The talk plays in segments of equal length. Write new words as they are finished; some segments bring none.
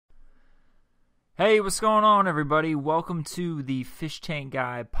Hey, what's going on, everybody? Welcome to the Fish Tank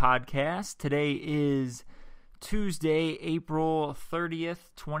Guy podcast. Today is Tuesday, April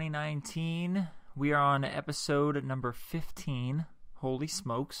 30th, 2019. We are on episode number 15. Holy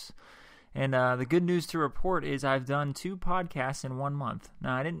smokes. And the good news to report is I've done 2 podcasts in 1 month.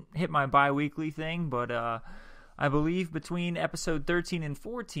 Now, I didn't hit my bi-weekly thing, but I believe between episode 13 and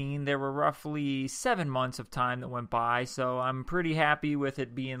 14, there were roughly 7 months of time that went by, so I'm pretty happy with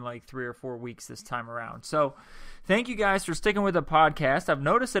it being like 3 or 4 weeks this time around. So thank you guys for sticking with the podcast. I've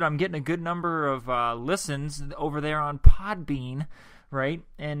noticed that I'm getting a good number of listens over there on Podbean, right?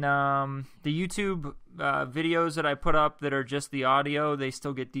 And the YouTube videos that I put up that are just the audio, they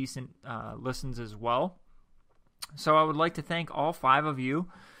still get decent listens as well. So I would like to thank all 5 of you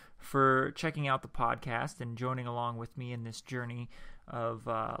for checking out the podcast and joining along with me in this journey of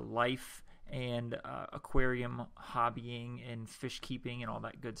life and aquarium hobbying and fish keeping and all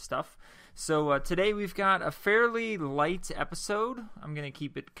that good stuff. So today we've got a fairly light episode. I'm going to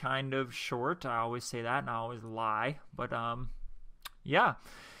keep it kind of short. I always say that and I always lie. But yeah.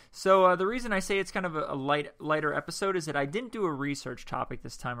 So the reason I say it's kind of a lighter episode is that I didn't do a research topic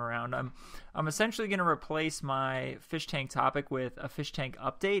this time around. I'm essentially going to replace my fish tank topic with a fish tank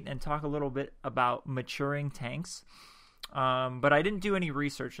update and talk a little bit about maturing tanks. But I didn't do any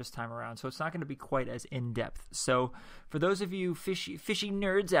research this time around, so it's not going to be quite as in-depth. So for those of you fishy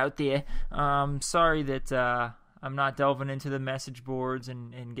nerds out there, sorry that I'm not delving into the message boards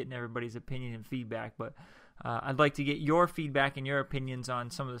and getting everybody's opinion and feedback, but I'd like to get your feedback and your opinions on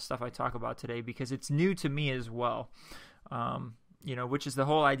some of the stuff I talk about today because it's new to me as well, which is the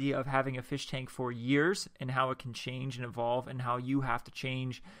whole idea of having a fish tank for years and how it can change and evolve and how you have to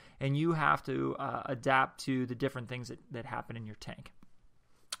change and you have to adapt to the different things that happen in your tank.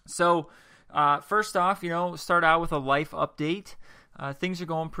 So first off, start out with a life update. Things are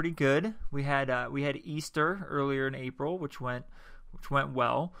going pretty good. We had Easter earlier in April, which went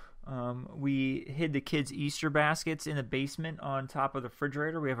well. We hid the kids' Easter baskets in the basement on top of the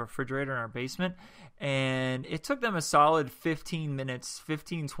refrigerator. We have a refrigerator in our basement, and it took them a solid 20 minutes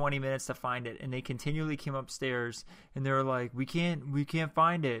to find it, and they continually came upstairs, and they were like, we can't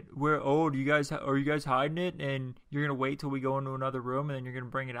find it. Are you guys hiding it, and you're going to wait till we go into another room, and then you're going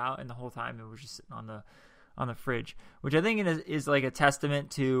to bring it out, and the whole time it was just sitting on the fridge, which I think is like a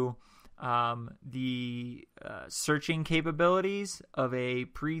testament to the searching capabilities of a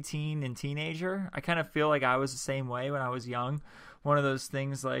preteen and teenager. I kind of feel like I was the same way when I was young. One of those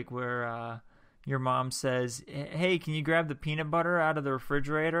things like where your mom says, hey, can you grab the peanut butter out of the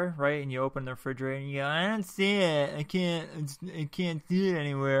refrigerator, right? And you open the refrigerator and you go, I don't see it. I can't see it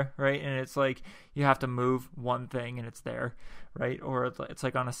anywhere, right? And it's like you have to move one thing and it's there, right? Or it's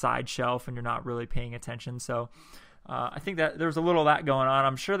like on a side shelf and you're not really paying attention. So I think that there's a little of that going on.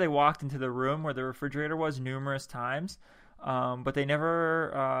 I'm sure they walked into the room where the refrigerator was numerous times, but they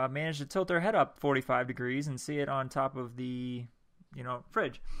never managed to tilt their head up 45 degrees and see it on top of the,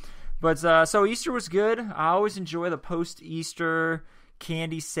 fridge. But so Easter was good. I always enjoy the post-Easter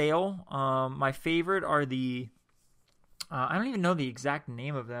candy sale. My favorite are the I don't even know the exact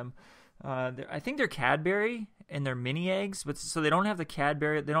name of them. I think they're Cadbury and they're mini eggs, but so they don't have the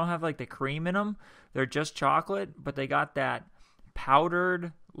Cadbury. They don't have like the cream in them. They're just chocolate, but they got that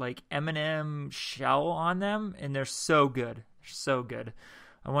powdered like M&M shell on them, and they're so good. They're so good.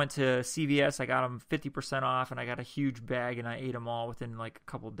 I went to CVS. I got them 50% off, and I got a huge bag, and I ate them all within like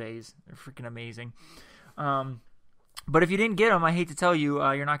a couple of days. They're freaking amazing. But if you didn't get them, I hate to tell you,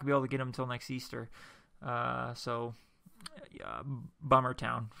 you're not gonna be able to get them until next Easter. So bummer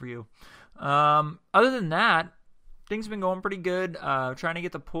town for you. Other than that, things have been going pretty good. Trying to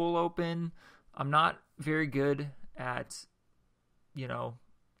get the pool open. I'm not very good at,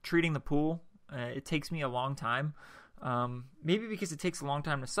 treating the pool. It takes me a long time. Maybe because it takes a long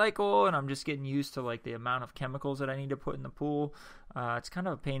time to cycle and I'm just getting used to like the amount of chemicals that I need to put in the pool. It's kind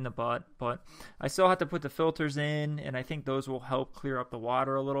of a pain in the butt, but I still have to put the filters in and I think those will help clear up the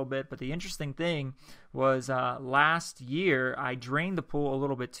water a little bit. But the interesting thing was last year I drained the pool a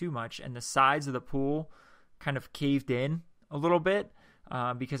little bit too much and the sides of the pool kind of caved in a little bit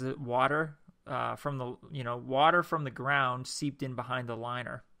because of water from the ground seeped in behind the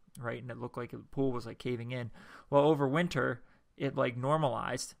liner. Right, and it looked like the pool was like caving in. Well, over winter, it like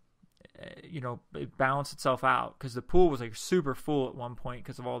normalized. It balanced itself out because the pool was like super full at one point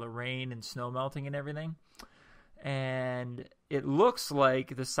because of all the rain and snow melting and everything. And it looks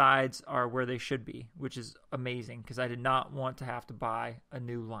like the sides are where they should be, which is amazing because I did not want to have to buy a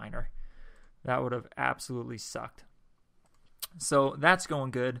new liner. That would have absolutely sucked. So that's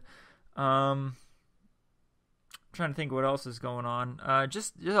going good. trying to think what else is going on.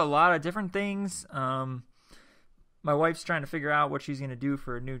 Just a lot of different things. My wife's trying to figure out what she's going to do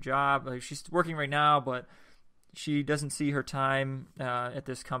for a new job. Like, she's working right now, but she doesn't see her time at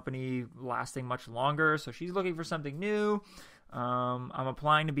this company lasting much longer, so she's looking for something new. I'm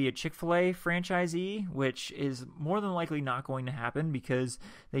applying to be a Chick-fil-A franchisee, which is more than likely not going to happen because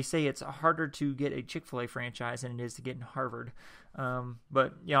they say it's harder to get a Chick-fil-A franchise than it is to get in Harvard.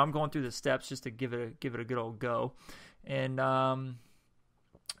 But yeah, I'm going through the steps just to give it a good old go. And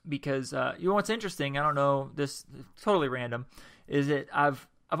because what's interesting, I don't know, this is totally random, is that I've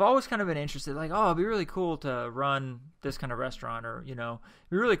always kind of been interested, like, oh, it'd be really cool to run this kind of restaurant, or, it'd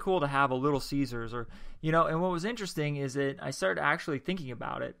be really cool to have a Little Caesars, or, and what was interesting is that I started actually thinking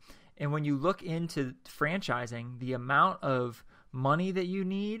about it. And when you look into franchising, the amount of money that you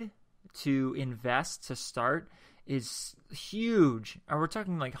need to invest to start is huge. We're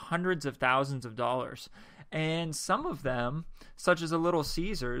talking like hundreds of thousands of dollars. And some of them, such as a Little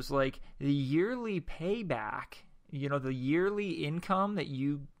Caesars, like the yearly payback, the yearly income that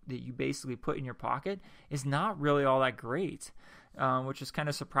you basically put in your pocket is not really all that great, which is kind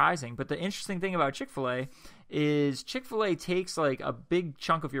of surprising. But the interesting thing about Chick-fil-A is Chick-fil-A takes like a big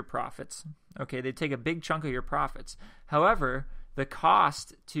chunk of your profits. Okay, they take a big chunk of your profits. However, the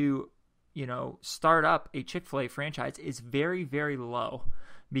cost to, start up a Chick-fil-A franchise is very, very low.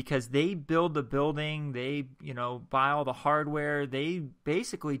 Because they build the building, they, buy all the hardware, they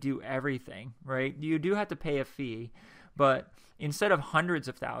basically do everything, right? You do have to pay a fee, but instead of hundreds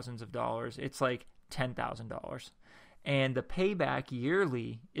of thousands of dollars, it's like $10,000. And the payback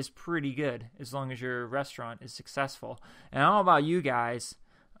yearly is pretty good as long as your restaurant is successful. And I don't know about you guys,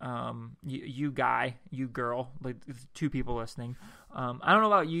 you guy, you girl, like two people listening. I don't know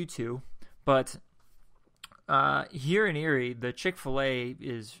about you two, but here in Erie, the Chick-fil-A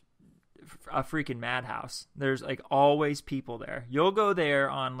is a freaking madhouse. There's like always people there. You'll go there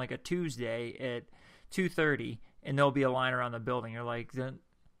on like a Tuesday at 2:30, and there'll be a line around the building. You're like, do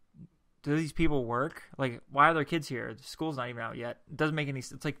these people work? Like, why are their kids here? The school's not even out yet. It doesn't make any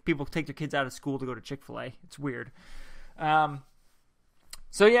sense. It's like people take their kids out of school to go to Chick-fil-A. It's weird.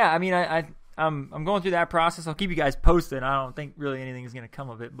 So yeah, I mean, I'm going through that process. I'll keep you guys posted. I don't think really anything is going to come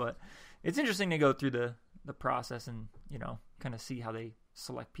of it, but it's interesting to go through the process and, kind of see how they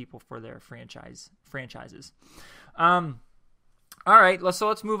select people for their franchises. All right,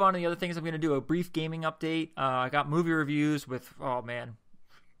 let's move on to the other things. I'm going to do a brief gaming update. I got movie reviews with, oh man,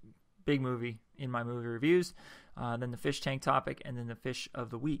 big movie in my movie reviews. Then the fish tank topic, and then the fish of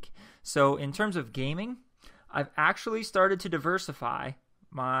the week. So in terms of gaming, I've actually started to diversify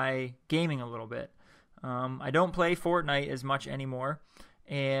my gaming a little bit. I don't play Fortnite as much anymore.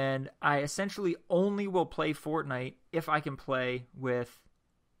 And I essentially only will play Fortnite if I can play with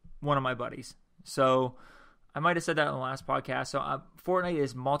one of my buddies. So I might have said that in the last podcast. So Fortnite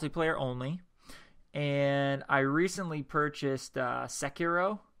is multiplayer only. And I recently purchased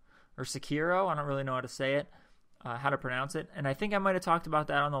Sekiro. I don't really know how to say it, how to pronounce it. And I think I might have talked about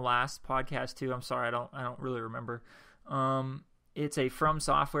that on the last podcast too. I'm sorry, I don't really remember. It's a From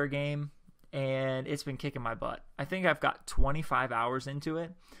Software game. And it's been kicking my butt. I think I've got 25 hours into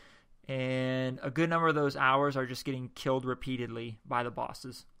it, and a good number of those hours are just getting killed repeatedly by the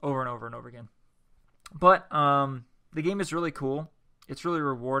bosses over and over and over again. But the game is really cool. It's really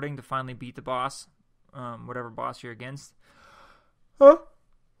rewarding to finally beat the boss, whatever boss you're against. Huh?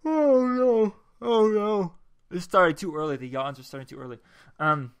 Oh no! This started too early. The yawns are starting too early.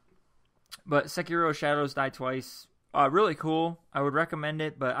 But Sekiro Shadows Die Twice. Really cool. I would recommend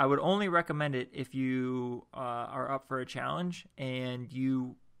it, but I would only recommend it if you are up for a challenge and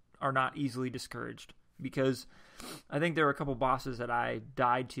you are not easily discouraged. Because I think there were a couple bosses that I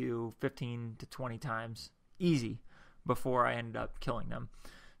died to 15 to 20 times easy before I ended up killing them.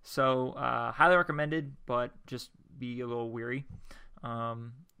 So highly recommended, but just be a little weary.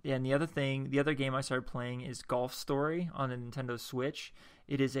 And the other game I started playing is Golf Story on the Nintendo Switch.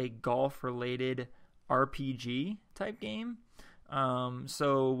 It is a golf-related RPG type game.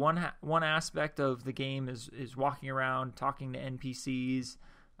 So one aspect of the game is walking around, talking to NPCs,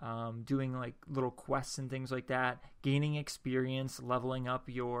 doing like little quests and things like that, gaining experience, leveling up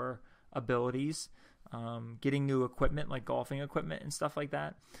your abilities, getting new equipment like golfing equipment and stuff like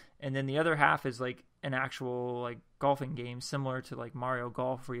that. And then the other half is like an actual like golfing game similar to like Mario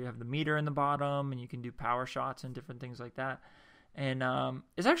Golf, where you have the meter in the bottom and you can do power shots and different things like that. And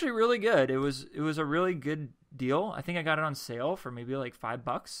it's actually really good. It was a really good deal. I think I got it on sale for maybe like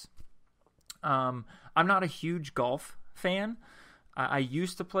 $5. I'm not a huge golf fan. I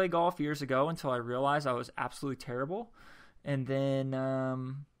used to play golf years ago until I realized I was absolutely terrible. And then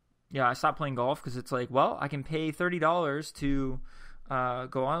I stopped playing golf because it's like, well, I can pay $30 to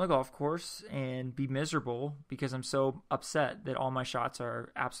go on the golf course and be miserable because I'm so upset that all my shots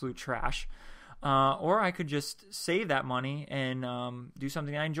are absolute trash. Or I could just save that money and do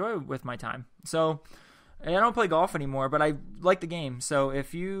something I enjoy with my time. So I don't play golf anymore, but I like the game. So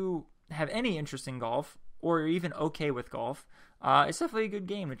if you have any interest in golf or you're even okay with golf, it's definitely a good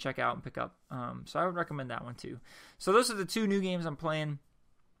game to check out and pick up. So I would recommend that one too. So those are the 2 new games I'm playing.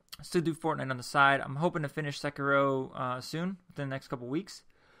 Still do Fortnite on the side. I'm hoping to finish Sekiro soon, within the next couple weeks.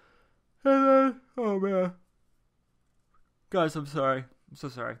 And then, oh man, guys, I'm sorry. I'm so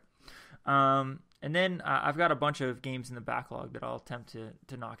sorry. And then I've got a bunch of games in the backlog that I'll attempt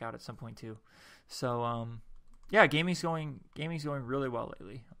to knock out at some point too. So yeah, gaming's going really well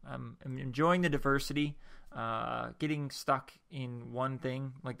lately. I'm enjoying the diversity. Getting stuck in one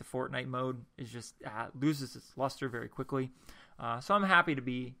thing like the Fortnite mode is just loses its luster very quickly. So I'm happy to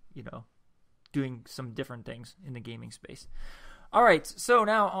be, doing some different things in the gaming space. All right, so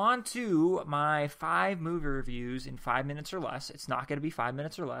now on to my 5 movie reviews in 5 minutes or less. It's not going to be 5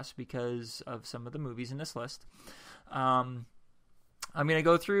 minutes or less because of some of the movies in this list. I'm going to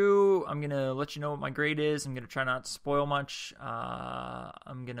go through. I'm going to let you know what my grade is. I'm going to try not to spoil much. You guys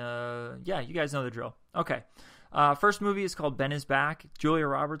know the drill. Okay. First movie is called Ben is Back. Julia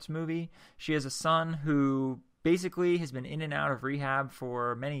Roberts movie. She has a son who basically has been in and out of rehab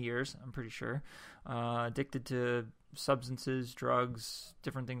for many years, I'm pretty sure. Addicted to substances, drugs,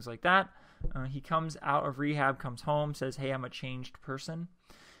 different things like that. He comes out of rehab, comes home, says, hey, I'm a changed person.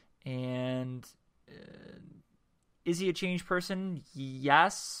 And is he a changed person?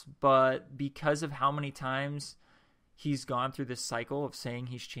 Yes, but because of how many times he's gone through this cycle of saying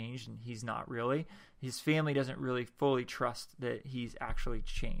he's changed and he's not really, his family doesn't really fully trust that he's actually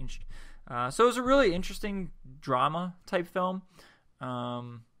changed. So it was a really interesting drama type film.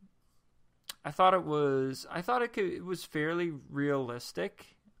 I thought it was fairly realistic.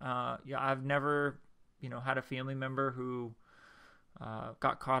 I've never, had a family member who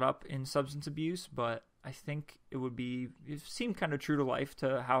got caught up in substance abuse, but I think it seemed kind of true to life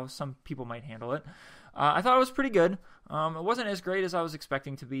to how some people might handle it. I thought it was pretty good. It wasn't as great as I was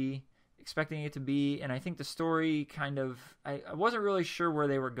expecting it to be, and I think the story kind of, I wasn't really sure where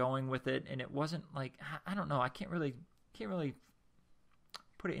they were going with it, and it wasn't like, I don't know, I can't really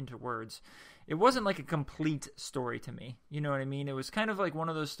put it into words. It wasn't like a complete story to me. You know what I mean? It was kind of like one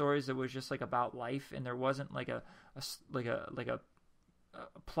of those stories that was just like about life, and there wasn't like a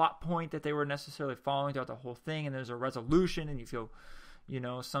plot point that they were necessarily following throughout the whole thing, and there's a resolution, and you feel,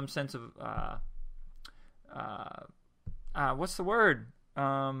 some sense of what's the word?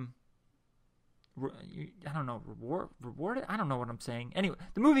 I don't know, rewarded? I don't know what I'm saying. Anyway,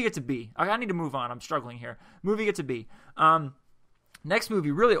 the movie gets a B. I need to move on. I'm struggling here. Movie gets a B. Next movie,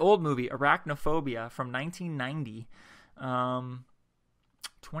 really old movie, Arachnophobia from 1990.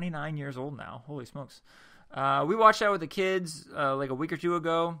 29 years old now. Holy smokes. We watched that with the kids like a week or two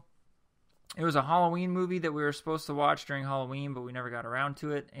ago. It was a Halloween movie that we were supposed to watch during Halloween, but we never got around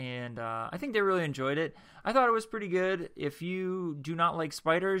to it, and I think they really enjoyed it. I thought it was pretty good. If you do not like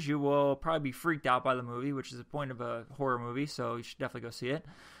spiders, you will probably be freaked out by the movie, which is the point of a horror movie, so you should definitely go see it.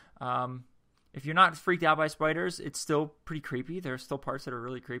 If you're not freaked out by spiders, it's still pretty creepy. There are still parts that are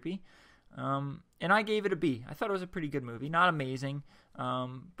really creepy. And I gave it a B. I thought it was a pretty good movie. Not amazing,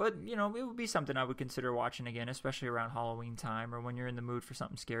 but, it would be something I would consider watching again, especially around Halloween time or when you're in the mood for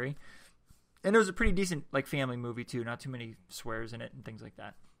something scary. And it was a pretty decent family movie too. Not too many swears in it and things like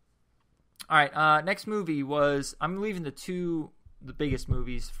that. All right, next movie was, I'm leaving the biggest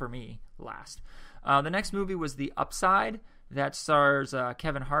movies for me last. The next movie was The Upside. That stars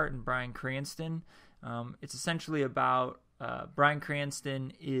Kevin Hart and Bryan Cranston. It's essentially about Bryan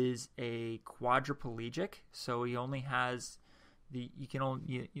Cranston is a quadriplegic, so he only has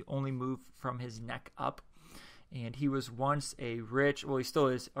you only move from his neck up. And he was once he still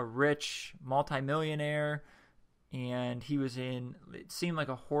is a rich multimillionaire, and he was it seemed like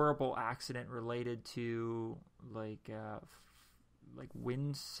a horrible accident related to like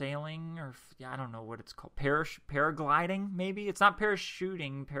wind sailing, or I don't know what it's called, paragliding maybe. It's not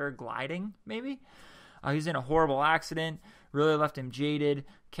parachuting, paragliding maybe. He's in a horrible accident, really left him jaded.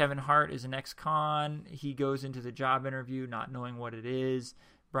 Kevin Hart is an ex-con. He goes into the job interview not knowing what it is.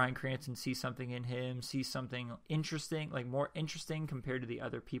 Bryan Cranston sees something in him, sees something interesting, like more interesting compared to the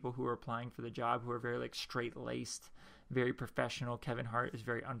other people who are applying for the job, who are very straight-laced, very professional. Kevin Hart is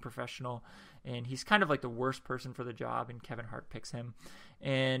very unprofessional, and he's kind of like the worst person for the job, and Kevin Hart picks him.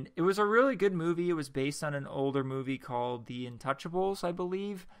 And it was a really good movie. It was based on an older movie called The Untouchables, I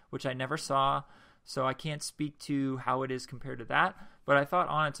believe, which I never saw, so I can't speak to how it is compared to that. but I thought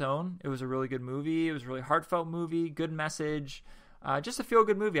on its own, it was a really good movie. It was a really heartfelt movie, good message, just a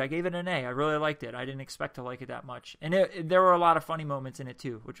feel-good movie. I gave it an A. I really liked it. I didn't expect to like it that much. And there were a lot of funny moments in it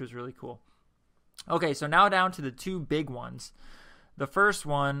too, which was really cool. Okay, so now down to the two big ones. The first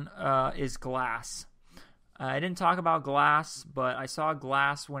one is Glass. I didn't talk about Glass, but I saw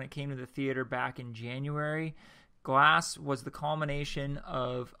Glass when it came to the theater back in January. Glass was the culmination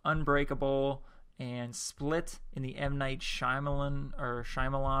of Unbreakable and Split in the M. Night Shyamalan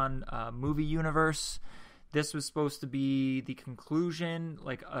movie universe. This was supposed to be the conclusion,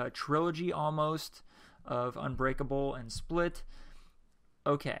 like a trilogy almost, of Unbreakable and Split.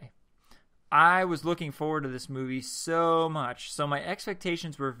 Okay. I was looking forward to this movie so much, so my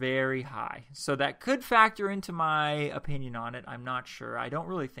expectations were very high. So that could factor into my opinion on it. I'm not sure. I don't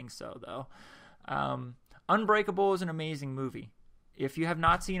really think so, though. Unbreakable is an amazing movie. If you have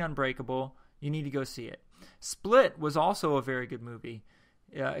not seen Unbreakable, you need to go see it. Split was also a very good movie.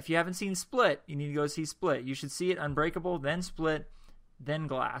 If you haven't seen Split, you need to go see Split. You should see it Unbreakable, then Split, then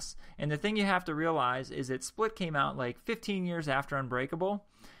Glass. And the thing you have to realize is that Split came out like 15 years after Unbreakable,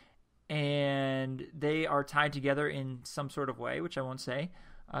 and they are tied together in some sort of way, which I won't say.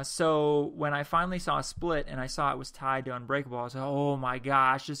 So when I finally saw Split and I saw it was tied to Unbreakable, I was like, oh my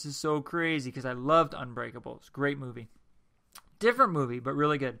gosh, this is so crazy, because I loved Unbreakable. It's a great movie. Different movie, but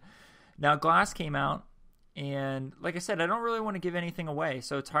really good. Now, Glass came out, and like I said, I don't really want to give anything away,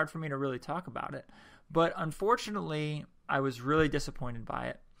 so it's hard for me to really talk about it. But unfortunately, I was really disappointed by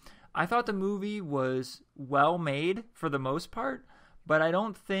it. I thought the movie was well made for the most part, but I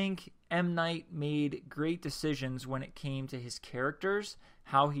don't think M. Night made great decisions when it came to his characters,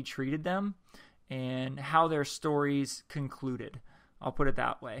 how he treated them, and how their stories concluded. I'll put it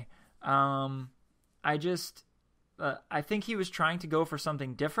that way. I think he was trying to go for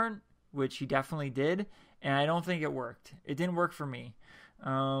something different, which he definitely did, and I don't think it worked. It didn't work for me.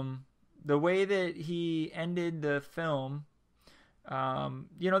 The way that he ended the film, there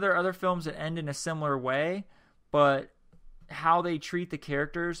are other films that end in a similar way, but how they treat the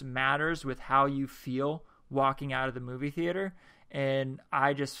characters matters with how you feel walking out of the movie theater, and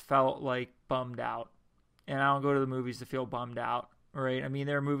I just felt like bummed out. And I don't go to the movies to feel bummed out, right? I mean,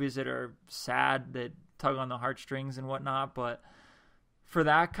 there are movies that are sad, that tug on the heartstrings and whatnot, but for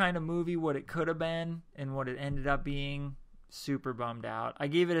that kind of movie, what it could have been and what it ended up being, super bummed out. I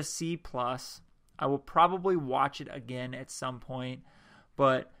gave it a C+. I will probably watch it again at some point,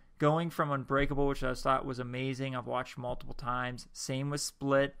 but going from Unbreakable, which I thought was amazing, I've watched multiple times. Same with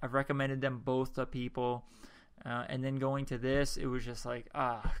Split. I've recommended them both to people. And then going to this, it was just like,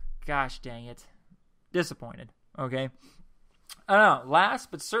 gosh dang it. Disappointed. Okay. I don't know. Last,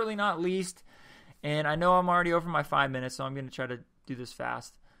 but certainly not least, and I know I'm already over my 5 minutes, so I'm going to try to do this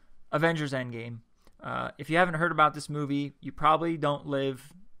fast. Avengers Endgame. If you haven't heard about this movie, you probably don't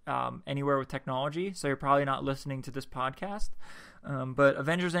live anywhere with technology, so you're probably not listening to this podcast. But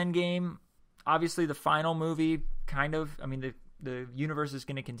Avengers Endgame, obviously the final movie, the universe is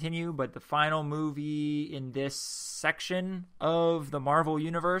going to continue, but the final movie in this section of the Marvel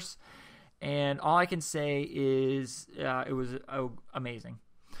universe, and all I can say is it was amazing.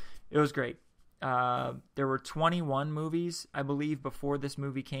 It was great. There were 21 movies, I believe, before this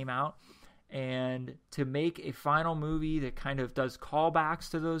movie came out. And to make a final movie that kind of does callbacks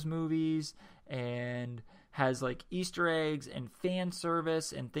to those movies and has like Easter eggs and fan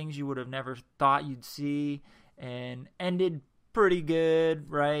service and things you would have never thought you'd see, and ended pretty good,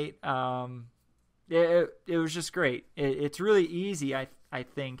 right? It was just great. It's really easy, I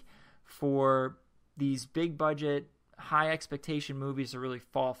think, for these big budget, high expectation movies to really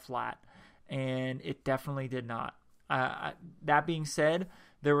fall flat. And it definitely did not. That being said,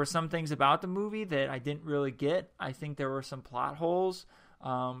 there were some things about the movie that I didn't really get. I think there were some plot holes.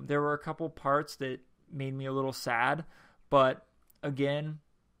 There were a couple parts that made me a little sad. But again,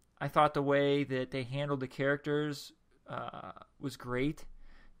 I thought the way that they handled the characters was great.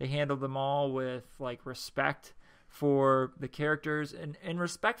 They handled them all with like respect for the characters and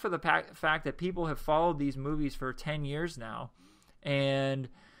respect for the fact that people have followed these movies for 10 years now. And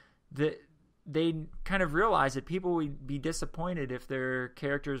they kind of realized that people would be disappointed if their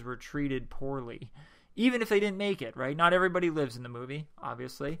characters were treated poorly, even if they didn't make it, right? Not everybody lives in the movie,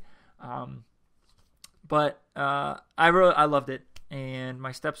 obviously. But I loved it, and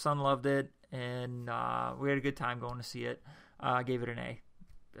my stepson loved it, and we had a good time going to see it. I gave it an A.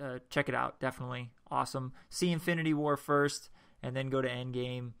 Check it out. Definitely awesome. See Infinity War first, and then go to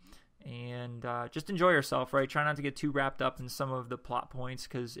Endgame. And just enjoy yourself, right? Try not to get too wrapped up in some of the plot points,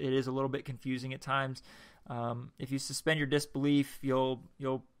 because it is a little bit confusing at times. If you suspend your disbelief, you'll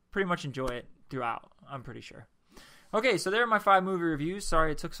pretty much enjoy it throughout, I'm pretty sure. Okay, so there are my 5 movie reviews.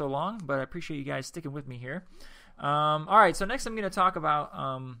 Sorry it took so long, but I appreciate you guys sticking with me here. All right, so next I'm going to talk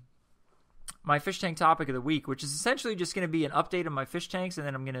about my fish tank topic of the week, which is essentially just going to be an update of my fish tanks, and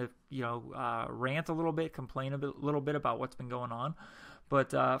then I'm going to, rant a little bit, complain a little bit about what's been going on.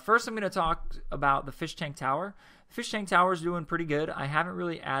 But first I'm going to talk about the fish tank tower. The fish tank tower is doing pretty good. I haven't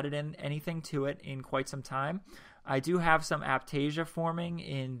really added in anything to it in quite some time. I do have some aptasia forming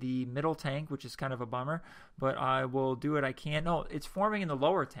in the middle tank, which is kind of a bummer, but I will do what I can. No, it's forming in the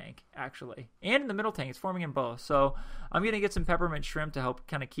lower tank, actually, and in the middle tank. It's forming in both. So I'm going to get some peppermint shrimp to help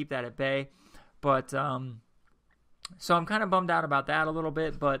kind of keep that at bay. But so I'm kind of bummed out about that a little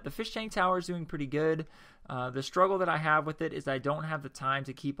bit, but the fish tank tower is doing pretty good. The struggle that I have with it is I don't have the time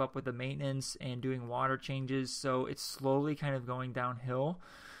to keep up with the maintenance and doing water changes, so it's slowly kind of going downhill.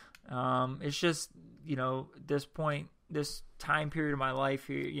 It's just, this time period of my life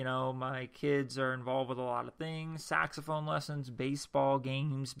here, my kids are involved with a lot of things, saxophone lessons, baseball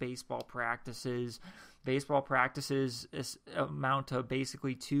games, baseball practices. Baseball practices amount to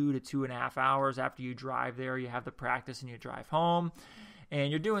basically 2 to 2.5 hours. After you drive there, you have the practice and you drive home.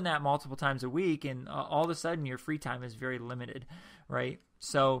 And you're doing that multiple times a week, and all of a sudden your free time is very limited, right?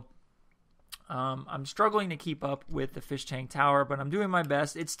 So I'm struggling to keep up with the fish tank tower, but I'm doing my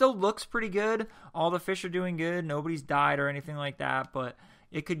best. It still looks pretty good. All the fish are doing good. Nobody's died or anything like that, but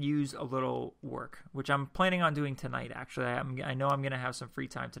it could use a little work, which I'm planning on doing tonight, actually. I know I'm going to have some free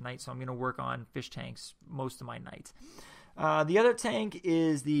time tonight, so I'm going to work on fish tanks most of my nights. The other tank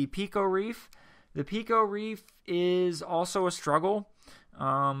is the Pico Reef. The Pico Reef is also a struggle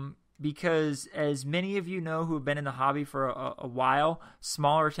because, as many of you know who have been in the hobby for a while,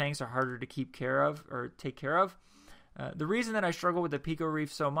 smaller tanks are harder to take care of. The reason that I struggle with the Pico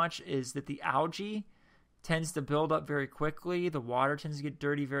Reef so much is that the algae tends to build up very quickly. The water tends to get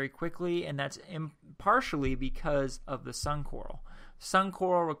dirty very quickly, and that's partially because of the sun coral. Sun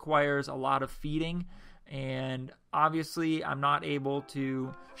coral requires a lot of feeding, and obviously I'm not able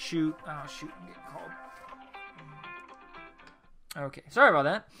to shoot. Oh, shoot, I'm getting called. Okay, sorry about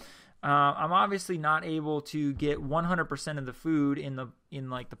that. I'm obviously not able to get 100% of the food in the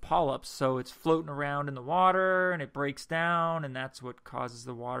polyps, so it's floating around in the water and it breaks down, and that's what causes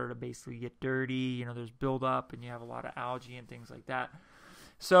the water to basically get dirty. There's buildup and you have a lot of algae and things like that.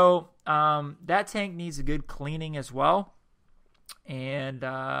 So that tank needs a good cleaning as well, and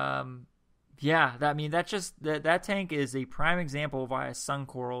that tank is a prime example of why a sun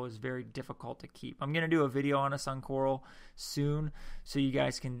coral is very difficult to keep. I'm going to do a video on a sun coral soon so you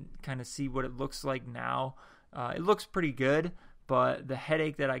guys can kind of see what it looks like now. It looks pretty good, but the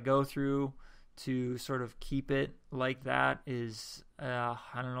headache that I go through to sort of keep it like that is, I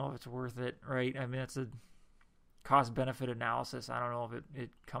don't know if it's worth it, right? I mean, it's a cost-benefit analysis. I don't know if it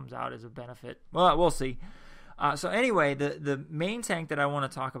comes out as a benefit. Well, we'll see. So anyway, the main tank that I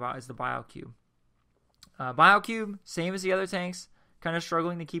want to talk about is the BioCube. BioCube, same as the other tanks, kind of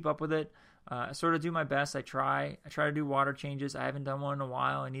struggling to keep up with it. I sort of do my best. I try to do water changes. I haven't done one in a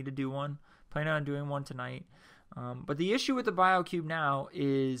while. I need to do one. Planning on doing one tonight. But the issue with the BioCube now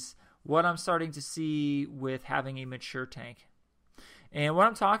is what I'm starting to see with having a mature tank. And what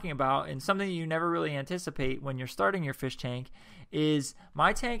I'm talking about, and something you never really anticipate when you're starting your fish tank, is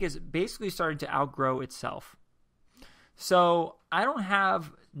my tank is basically starting to outgrow itself. So I don't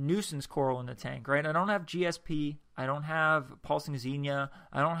have nuisance coral in the tank, right? I don't have GSP. I don't have pulsing xenia.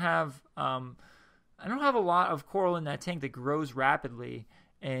 I don't have a lot of coral in that tank that grows rapidly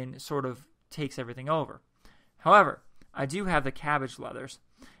and sort of takes everything over. However, I do have the cabbage leathers,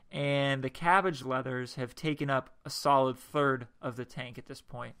 and the cabbage leathers have taken up a solid third of the tank at this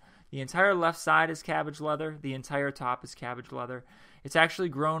point. The entire left side is cabbage leather. The entire top is cabbage leather. It's actually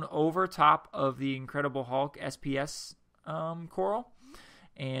grown over top of the Incredible Hulk SPS coral.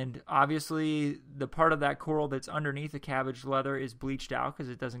 And obviously, the part of that coral that's underneath the cabbage leather is bleached out because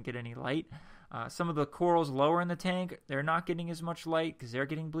it doesn't get any light. Some of the corals lower in the tank, they're not getting as much light because they're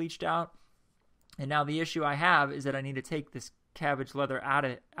getting bleached out. And now the issue I have is that I need to take this cabbage leather out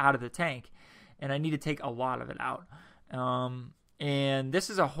of the tank, and I need to take a lot of it out. And this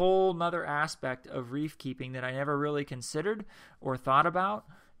is a whole nother aspect of reef keeping that I never really considered or thought about,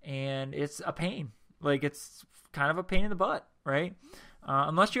 and it's a pain. Like, it's kind of a pain in the butt, right?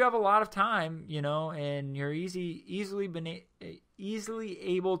 Unless you have a lot of time, and you're easily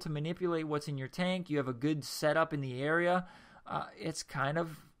able to manipulate what's in your tank, you have a good setup in the area, it's kind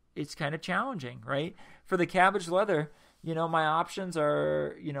of challenging, right? For the cabbage leather, my options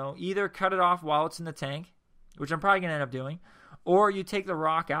are, either cut it off while it's in the tank, which I'm probably going to end up doing, or you take the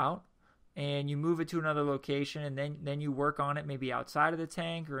rock out and you move it to another location, and then you work on it maybe outside of the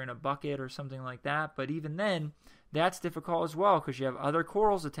tank or in a bucket or something like that. But even then, that's difficult as well because you have other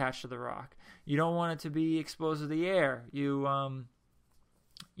corals attached to the rock. You don't want it to be exposed to the air. You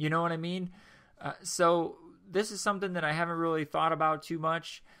know what I mean? So this is something that I haven't really thought about too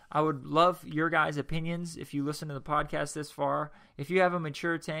much. I would love your guys' opinions if you listen to the podcast this far. If you have a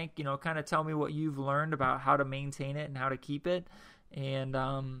mature tank, kind of tell me what you've learned about how to maintain it and how to keep it, and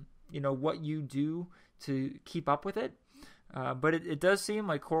what you do to keep up with it. But it does seem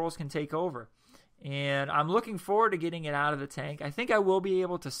like corals can take over. And I'm looking forward to getting it out of the tank. I think I will be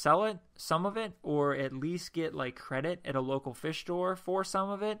able to sell it, some of it, or at least get credit at a local fish store for some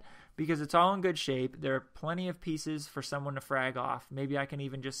of it, because it's all in good shape. There are plenty of pieces for someone to frag off. Maybe I can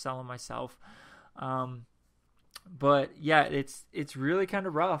even just sell them myself. But yeah, it's really kind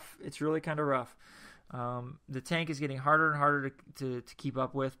of rough. It's really kind of rough. The tank is getting harder and harder to keep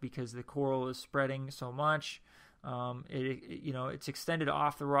up with because the coral is spreading so much. It's extended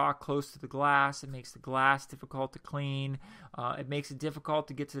off the rock close to the glass. It makes the glass difficult to clean. It makes it difficult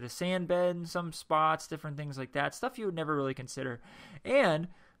to get to the sand bed in some spots, different things like that. Stuff you would never really consider. And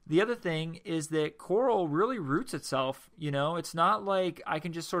the other thing is that coral really roots itself. It's not like I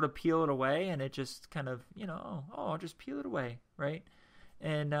can just sort of peel it away and it just kind of, I'll just peel it away, right?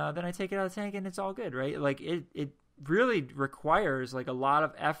 And then I take it out of the tank and it's all good, right? It really requires a lot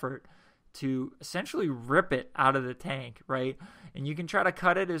of effort to essentially rip it out of the tank, right? And you can try to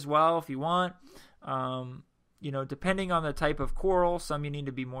cut it as well if you want. Depending on the type of coral, some you need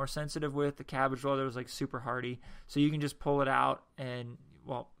to be more sensitive with. The cabbage roller is super hardy, so you can just pull it out and,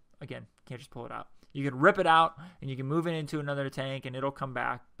 again, can't just pull it out. You can rip it out and you can move it into another tank and it'll come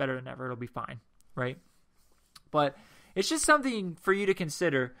back better than ever. It'll be fine, right? But it's just something for you to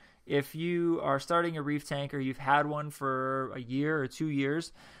consider if you are starting a reef tank or you've had one for a year or 2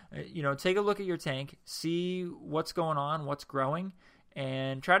 years. Take a look at your tank, see what's going on, what's growing,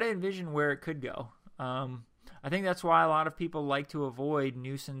 and try to envision where it could go. I think that's why a lot of people like to avoid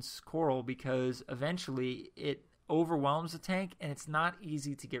nuisance coral, because eventually it overwhelms the tank and it's not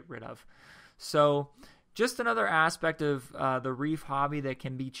easy to get rid of. So just another aspect of the reef hobby that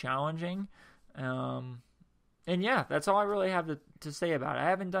can be challenging. And yeah, that's all I really have to say about it. I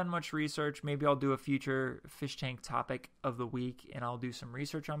haven't done much research. Maybe I'll do a future fish tank topic of the week, and I'll do some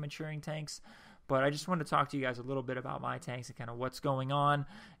research on maturing tanks. But I just wanted to talk to you guys a little bit about my tanks and kind of what's going on,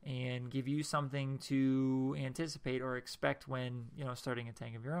 and give you something to anticipate or expect when starting a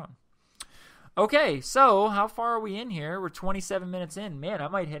tank of your own. Okay, so how far are we in here? We're 27 minutes in. Man, I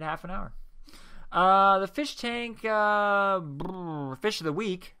might hit half an hour. The fish tank fish of the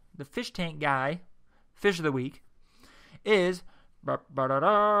week, the fish tank guy. Fish of the week is the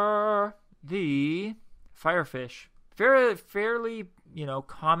firefish. Fairly,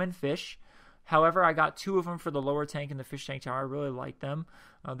 common fish. However, I got 2 of them for the lower tank in the fish tank tower. I really like them.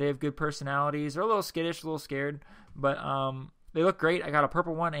 They have good personalities. They're a little skittish, a little scared, but they look great. I got a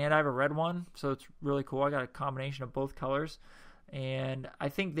purple one and I have a red one, so it's really cool. I got a combination of both colors. And I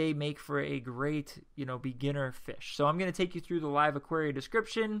think they make for a great, beginner fish. So I'm going to take you through the live aquarium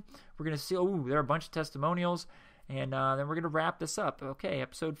description. We're going to see, there are a bunch of testimonials. And then we're going to wrap this up. Okay,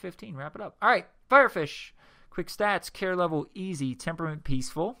 episode 15, wrap it up. All right, firefish. Quick stats, care level easy, temperament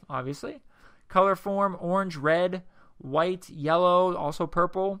peaceful, obviously. Color form, orange, red, white, yellow, also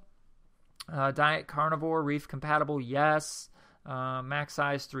purple. Diet carnivore, reef compatible, yes. Max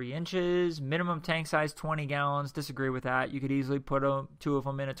size 3 inches, minimum tank size 20 gallons. Disagree with that. You could easily put 2 of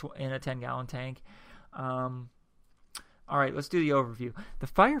them in a 10-gallon tank. All right, let's do the overview. The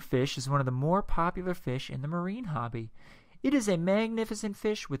firefish is one of the more popular fish in the marine hobby. It is a magnificent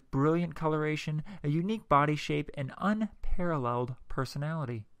fish with brilliant coloration, a unique body shape, and unparalleled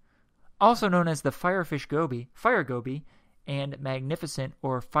personality. Also known as the firefish goby, fire goby, and magnificent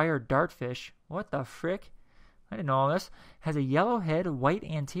or fire dartfish. What the frick? I didn't know all this. Has a yellow head, white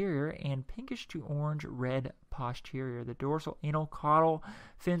anterior, and pinkish to orange-red posterior. The dorsal anal caudal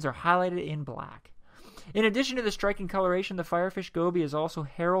fins are highlighted in black. In addition to the striking coloration, the firefish goby is also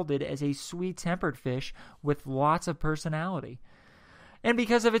heralded as a sweet-tempered fish with lots of personality. And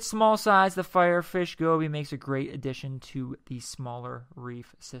because of its small size, the firefish goby makes a great addition to the smaller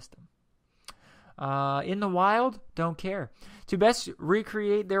reef system. In the wild, don't care. To best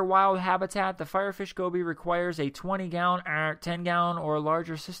recreate their wild habitat, the firefish goby requires a 20-gallon, 10-gallon, or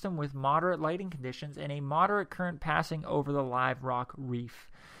larger system with moderate lighting conditions and a moderate current passing over the live rock reef.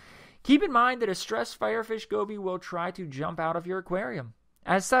 Keep in mind that a stressed firefish goby will try to jump out of your aquarium.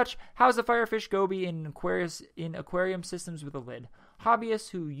 As such, house the firefish goby in aquarium systems with a lid. Hobbyists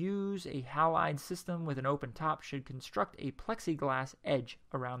who use a halide system with an open top should construct a plexiglass edge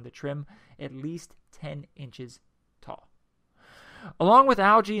around the trim, at least 10 inches tall. Along with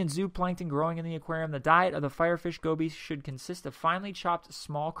algae and zooplankton growing in the aquarium, the diet of the firefish goby should consist of finely chopped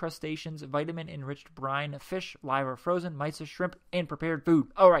small crustaceans, vitamin-enriched brine, fish, live or frozen, mysis, shrimp, and prepared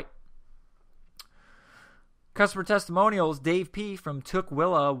food. All right. Customer testimonials. Dave P. from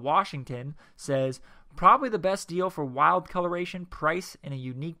Tukwila, Washington says, probably the best deal for wild coloration, price, and a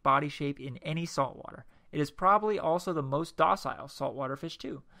unique body shape in any saltwater. It is probably also the most docile saltwater fish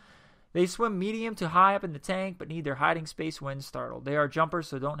too. They swim medium to high up in the tank, but need their hiding space when startled. They are jumpers,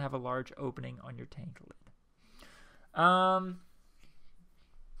 so don't have a large opening on your tank lid.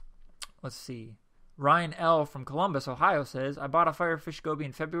 Let's see. Ryan L. from Columbus, Ohio says, I bought a firefish goby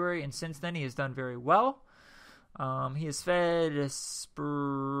in February, and since then he has done very well. He is fed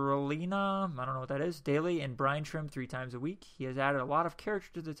spirulina, I don't know what that is, daily, and brine shrimp 3 times a week. He has added a lot of character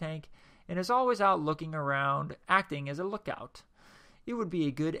to the tank and is always out looking around, acting as a lookout. It would be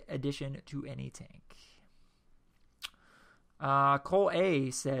a good addition to any tank. Cole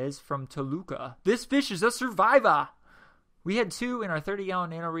A. says from Toluca, this fish is a survivor. We had 2 in our 30-gallon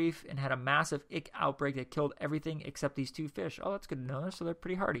nano reef and had a massive ick outbreak that killed everything except these 2 fish. Oh, that's good to know. So they're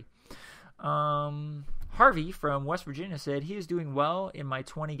pretty hardy. Harvey from West Virginia said, he is doing well in my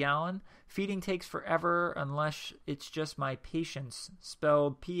 20-gallon. Feeding takes forever unless it's just my patience,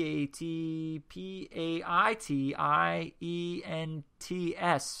 spelled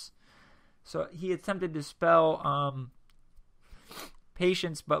P-A-T-P-A-I-T-I-E-N-T-S. So he attempted to spell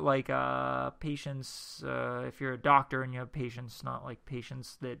patience, but like patience if you're a doctor and you have patience, not like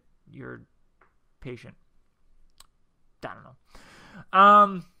patience that you're patient. I don't know.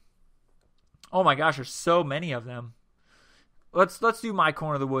 Oh my gosh, there's so many of them. Let's do my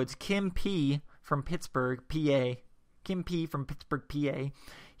corner of the woods. Kim P. from Pittsburgh, PA. Kim P. from Pittsburgh, PA.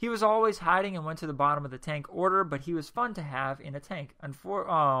 He was always hiding and went to the bottom of the tank order, but he was fun to have in a tank.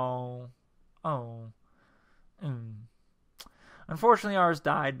 Unfortunately, ours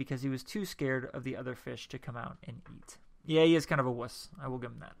died because he was too scared of the other fish to come out and eat. Yeah, he is kind of a wuss. I will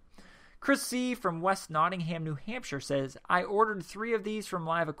give him that. Chris C. from West Nottingham, New Hampshire says, I ordered 3 of these from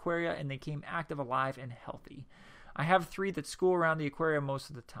Live Aquaria and they came active, alive, and healthy. I have 3 that school around the aquarium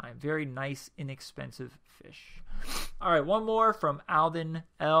most of the time. Very nice, inexpensive fish. All right, one more from Alden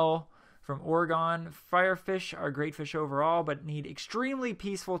L. from Oregon. Firefish are great fish overall, but need extremely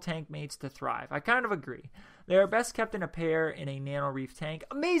peaceful tank mates to thrive. I kind of agree. They are best kept in a pair in a nano reef tank.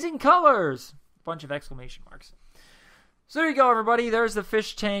 Amazing colors! Bunch of exclamation marks. So there you go, everybody. There's the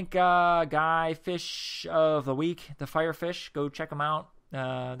fish tank guy fish of the week, the firefish. Go check them out.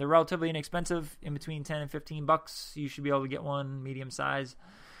 They're relatively inexpensive, in between $10 and $15. You should be able to get one medium size.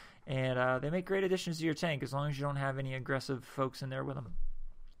 And they make great additions to your tank as long as you don't have any aggressive folks in there with them.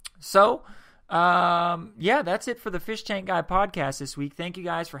 So, yeah, that's it for the Fish Tank Guy podcast this week. Thank you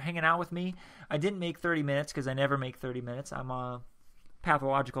guys for hanging out with me. I didn't make 30 minutes because I never make 30 minutes. I'm a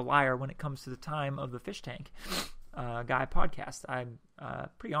pathological liar when it comes to the time of the Fish Tank Guy podcast. I'm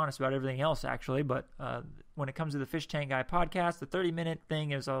pretty honest about everything else, actually, but when it comes to the Fish Tank Guy podcast, the 30-minute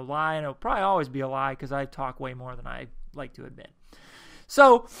thing is a lie, and it'll probably always be a lie because I talk way more than I like to admit.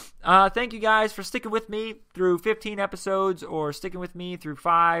 So, thank you guys for sticking with me through 15 episodes, or sticking with me through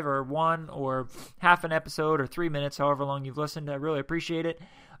 5 or 1 or half an episode or 3 minutes, however long you've listened. I really appreciate it.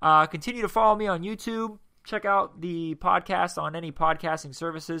 Continue to follow me on YouTube. Check out the podcast on any podcasting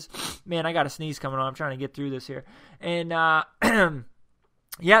services. Man, I got a sneeze coming on. I'm trying to get through this here. And,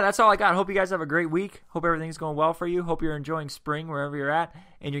 yeah, that's all I got. Hope you guys have a great week. Hope everything's going well for you. Hope you're enjoying spring wherever you're at,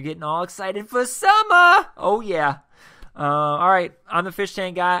 and you're getting all excited for summer. Oh, yeah. All right. I'm the Fish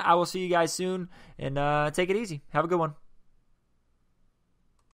Tank Guy. I will see you guys soon, and take it easy. Have a good one.